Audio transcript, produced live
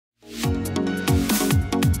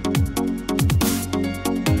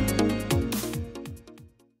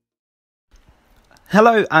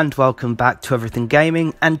Hello and welcome back to Everything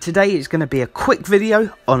Gaming, and today is going to be a quick video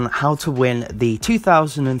on how to win the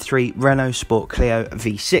 2003 Renault Sport Clio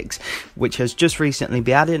V6, which has just recently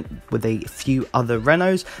been added with a few other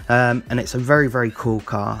Renaults, and it's a very cool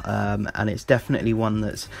car, and it's definitely one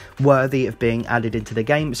that's worthy of being added into the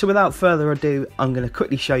game. So without further ado, I'm going to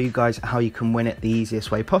quickly show you guys how you can win it the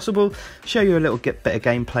easiest way possible, show you a little bit of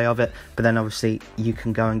gameplay of it, but then obviously you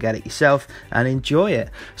can go and get it yourself and enjoy it.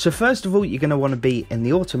 So first of all, you're going to want to be in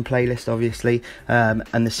the autumn playlist, obviously,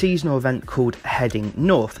 and the seasonal event called Heading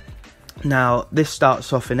North. Now, this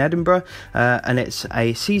starts off in Edinburgh, and it's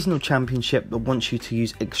a seasonal championship that wants you to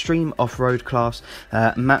use extreme off-road class,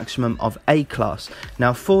 maximum of A class.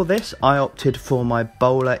 Now, for this, I opted for my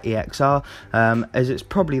Bowler EXR, as it's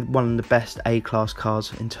probably one of the best A class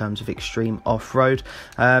cars in terms of extreme off-road,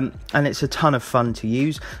 and it's a ton of fun to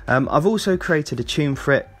use. I've also created a tune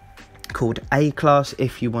for it called A Class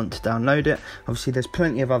if you want to download it. Obviously there's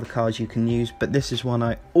plenty of other cars you can use, but this is one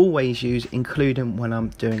I always use, including when I'm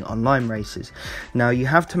doing online races. Now, you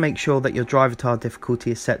have to make sure that your driver tile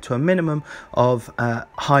difficulty is set to a minimum of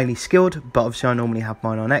highly skilled, but obviously I normally have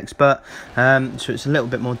mine on expert, so it's a little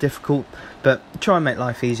bit more difficult, but try and make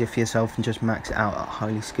life easier for yourself and just max it out at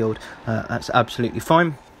highly skilled. That's absolutely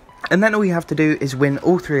fine. And then all you have to do is win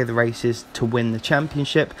all three of the races to win the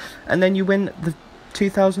championship, and then you win the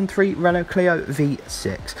 2003 Renault Clio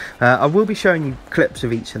V6. I will be showing you clips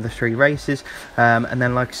of each of the three races, and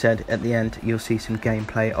then, like I said, at the end you'll see some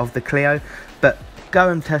gameplay of the Clio, but go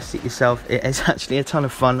and test it yourself. It is actually a ton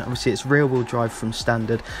of fun. Obviously it's rear wheel drive from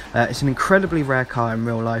standard. It's an incredibly rare car in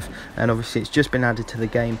real life, and obviously it's just been added to the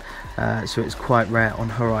game, so it's quite rare on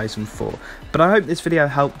Horizon 4. But I hope this video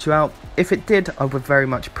helped you out. If it did, I would very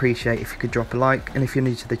much appreciate if you could drop a like, and if you're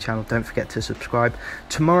new to the channel, don't forget to subscribe.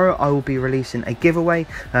 Tomorrow I will be releasing a giveaway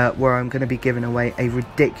where I'm going to be giving away a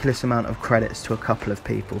ridiculous amount of credits to a couple of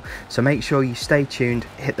people, so make sure you stay tuned,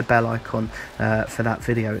 hit the bell icon for that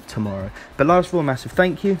video tomorrow. But last of all, massive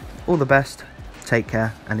thank you, all the best, take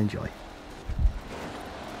care and enjoy.